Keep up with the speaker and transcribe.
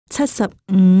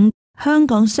75。香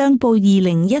港商報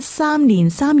2013年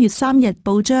3月3日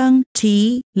報章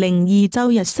T02 周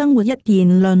日生活一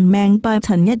言論命by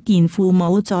陳一言父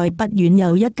母在不遠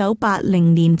遊。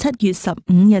1980年7月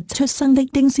15日出生的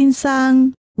丁先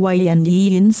生，為人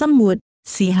以遠生活，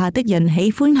時下的人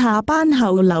喜歡下班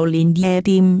後流連夜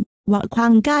店或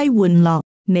逛街玩樂，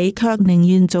你卻寧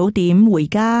願早點回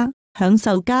家，享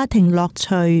受家庭樂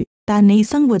趣。但你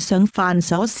生活上繁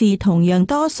瑣事同樣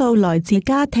多數來自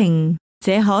家庭，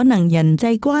這可能人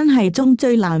際關係中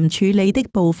最難處理的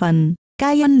部分，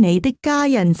皆因你的家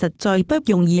人實在不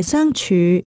容易相處。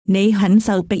你很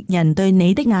受別人對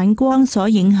你的眼光所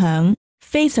影響，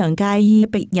非常介意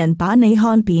別人把你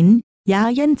看扁，也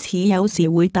因此有時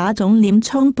會打腫臉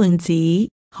充胖子。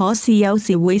可是有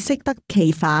時會適得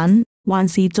其反，還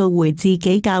是做回自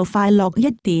己較快樂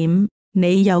一點。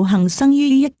你有幸生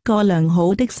於一個良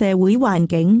好的社會環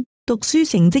境，讀書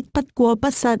成績不過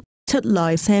不失，出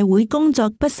來社會工作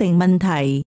不成問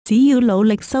題。只要努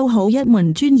力修好一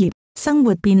門專業，生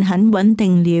活便很穩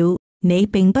定了。你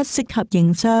並不適合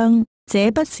營商，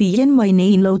這不是因為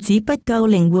你腦子不夠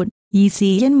靈活，而是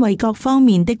因為各方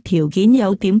面的條件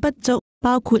有點不足，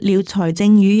包括了財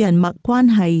政與人脈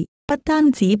關係。不單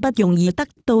止不容易得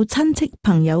到親戚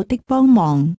朋友的幫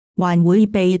忙，還會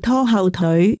被拖後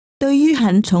腿。對於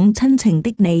很重親情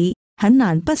的你，很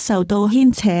難不受到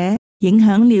牽扯，影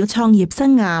響了創業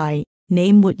生涯。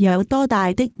你沒有多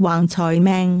大的橫財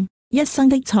命，一生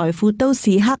的財富都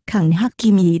是克勤克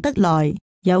儉而得來。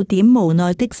有點無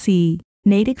奈的是，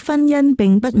你的婚姻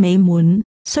並不美滿，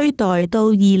需待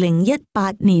到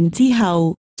2018年之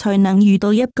後，才能遇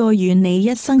到一個與你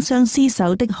一生相廝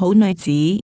守的好女子。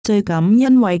最感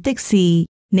欣慰的是，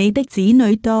你的子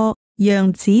女多，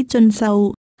樣子俊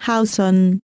秀，孝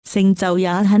順，成就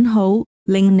也很好，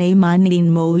令你晚年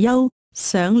無憂，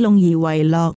想弄而為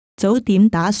樂。早點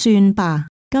打算吧。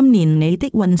今年你的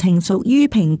運程屬於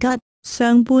平吉，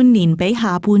上半年比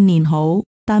下半年好，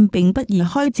但並不宜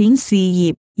開展事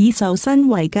業，以受薪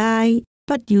為佳。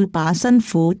不要把辛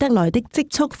苦得來的積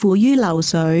蓄付於流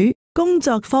水。工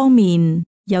作方面，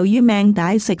由於命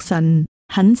帶食神，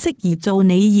很適宜做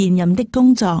你現任的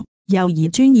工作，又宜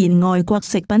鑽研外國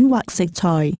食品或食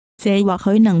材，這或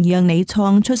許能讓你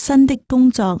創出新的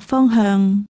工作方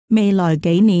向。未來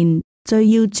幾年最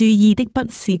要注意的不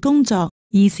是工作，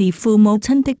而是父母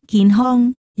親的健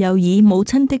康，又以母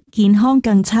親的健康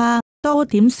更差，多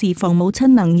點侍奉母親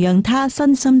能讓她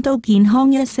身心都健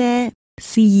康一些。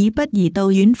事宜不宜到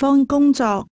遠方工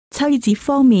作。妻子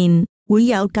方面會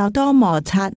有較多摩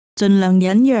擦，盡量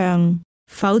忍讓，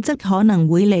否則可能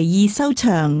會離異收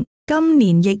場。今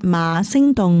年驛馬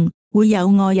星動，會有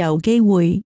外遊機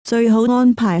會，最好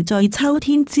安排在秋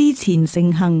天之前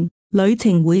成行，旅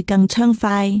程會更暢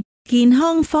快。健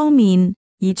康方面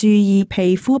宜注意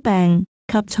皮膚病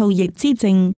及燥熱之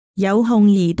症，有空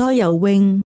宜多游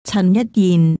泳。陳一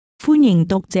言，歡迎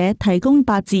讀者提供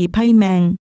八字批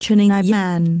命。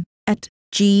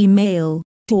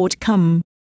siman@gmail.com